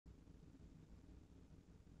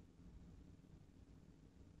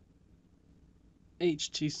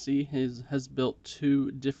HTC has built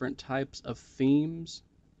two different types of themes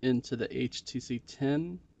into the HTC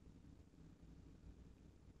 10.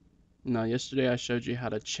 Now, yesterday I showed you how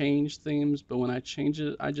to change themes, but when I changed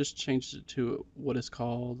it, I just changed it to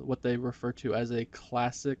what they refer to as a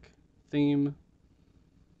classic theme.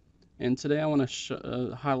 And today I want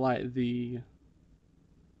to highlight the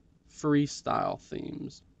freestyle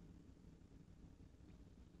themes.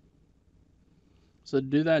 So to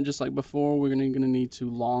do that, just like before, we're going to need to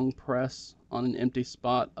long press on an empty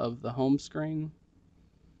spot of the home screen.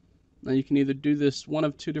 Now you can either do this one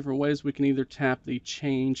of two different ways. We can either tap the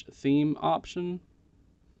change theme option,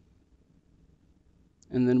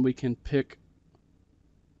 and then we can pick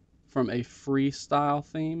from a freestyle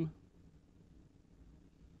theme,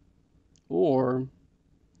 or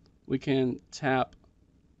we can tap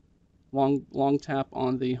long tap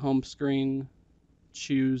on the home screen,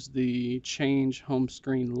 choose the change home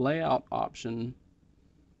screen layout option,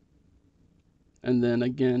 and then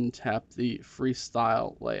again tap the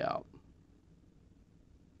freestyle layout.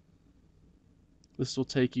 This will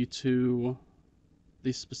take you to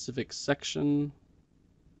the specific section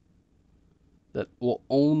that will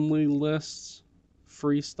only list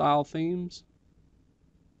freestyle themes.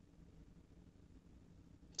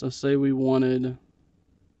 So say we wanted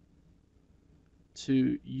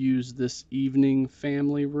to use this evening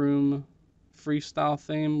family room freestyle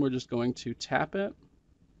theme, we're just going to tap it.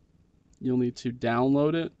 You'll need to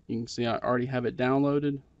download it. You can see I already have it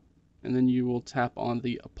downloaded, and then you will tap on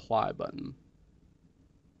the apply button.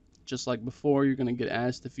 Just like before, you're going to get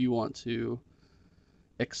asked if you want to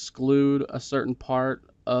exclude a certain part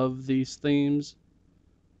of these themes,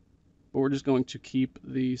 but we're just going to keep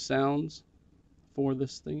the sounds for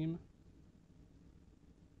this theme.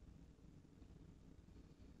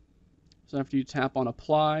 So after you tap on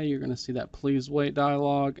apply, you're going to see that please wait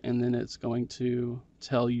dialog, and then it's going to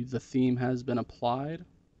tell you the theme has been applied.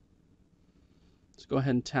 Let's go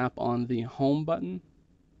ahead and tap on the home button.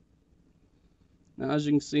 Now as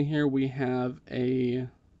you can see here, we have a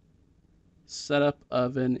setup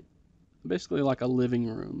of basically like a living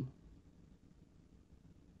room.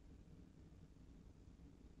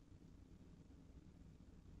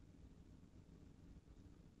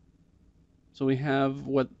 So we have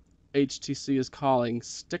what HTC is calling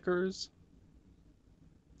stickers.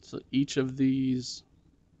 So each of these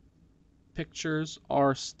pictures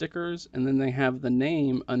are stickers, and then they have the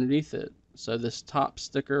name underneath it. So this top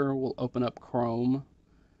sticker will open up Chrome.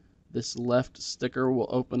 This left sticker will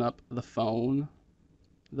open up the phone.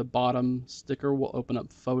 The bottom sticker will open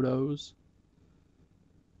up Photos.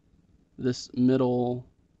 This middle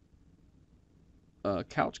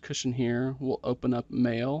couch cushion here will open up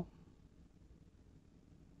Mail.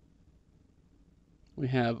 We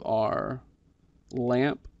have our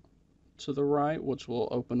lamp to the right, which will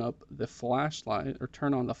open up the flashlight or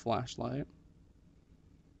turn on the flashlight.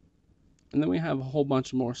 And then we have a whole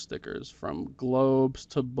bunch more stickers, from globes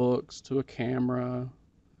to books to a camera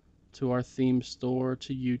to our theme store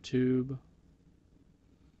to YouTube.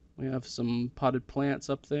 We have some potted plants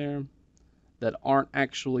up there that aren't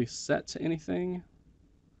actually set to anything,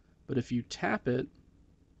 but if you tap it,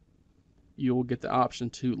 you will get the option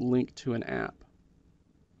to link to an app.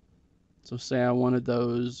 So say I wanted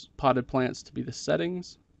those potted plants to be the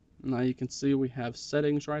settings. Now you can see we have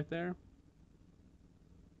settings right there.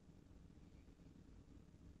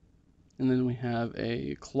 And then we have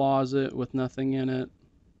a closet with nothing in it,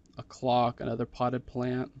 a clock, another potted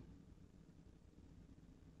plant,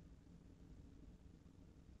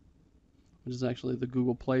 which is actually the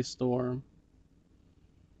Google Play Store.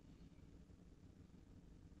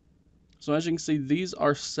 So as you can see, these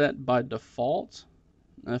are set by default.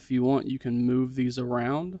 Now, if you want, you can move these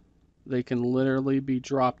around. They can literally be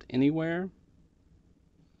dropped anywhere.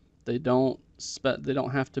 They don't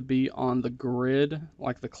have to be on the grid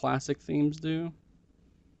like the classic themes do.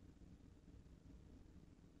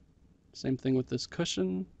 Same thing with this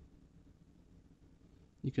cushion.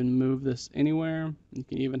 You can move this anywhere. You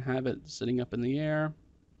can even have it sitting up in the air.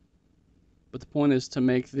 But the point is to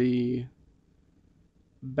make the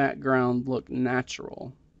background look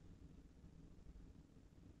natural.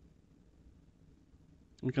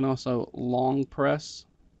 You can also long press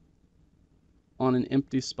on an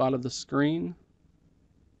empty spot of the screen,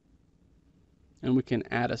 and we can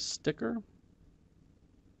add a sticker.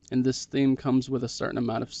 And this theme comes with a certain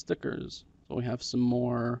amount of stickers. So we have some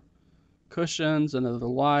more cushions, another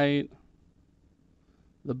light,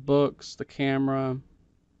 the books, the camera.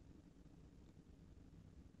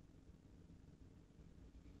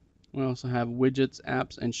 We also have widgets,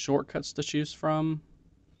 apps, and shortcuts to choose from.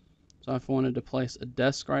 So if I wanted to place a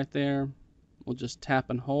desk right there, We'll just tap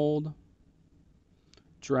and hold,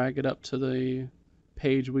 drag it up to the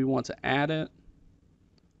page we want to add it,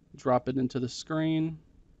 drop it into the screen.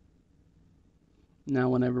 Now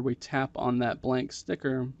whenever we tap on that blank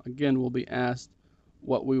sticker, again we'll be asked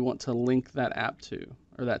what we want to link that app to,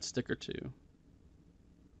 or that sticker to.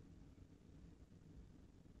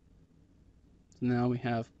 So now we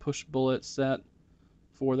have push bullet set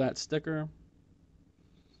for that sticker.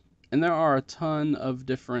 And there are a ton of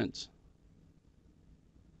different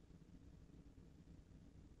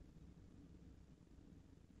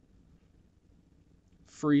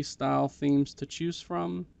freestyle themes to choose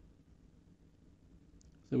from.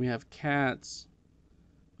 So we have cats,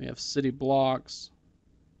 we have city blocks,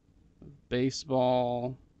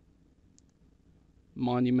 baseball,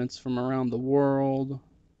 monuments from around the world.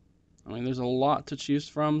 I mean, there's a lot to choose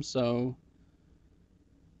from, so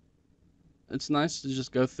it's nice to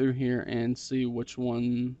just go through here and see which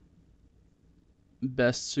one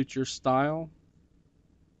best suits your style.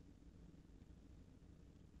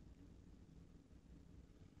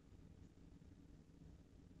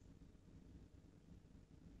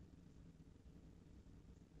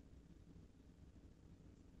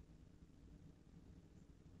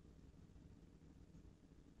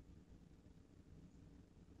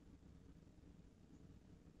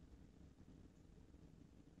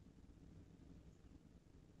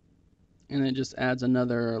 And it just adds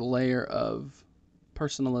another layer of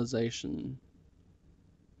personalization.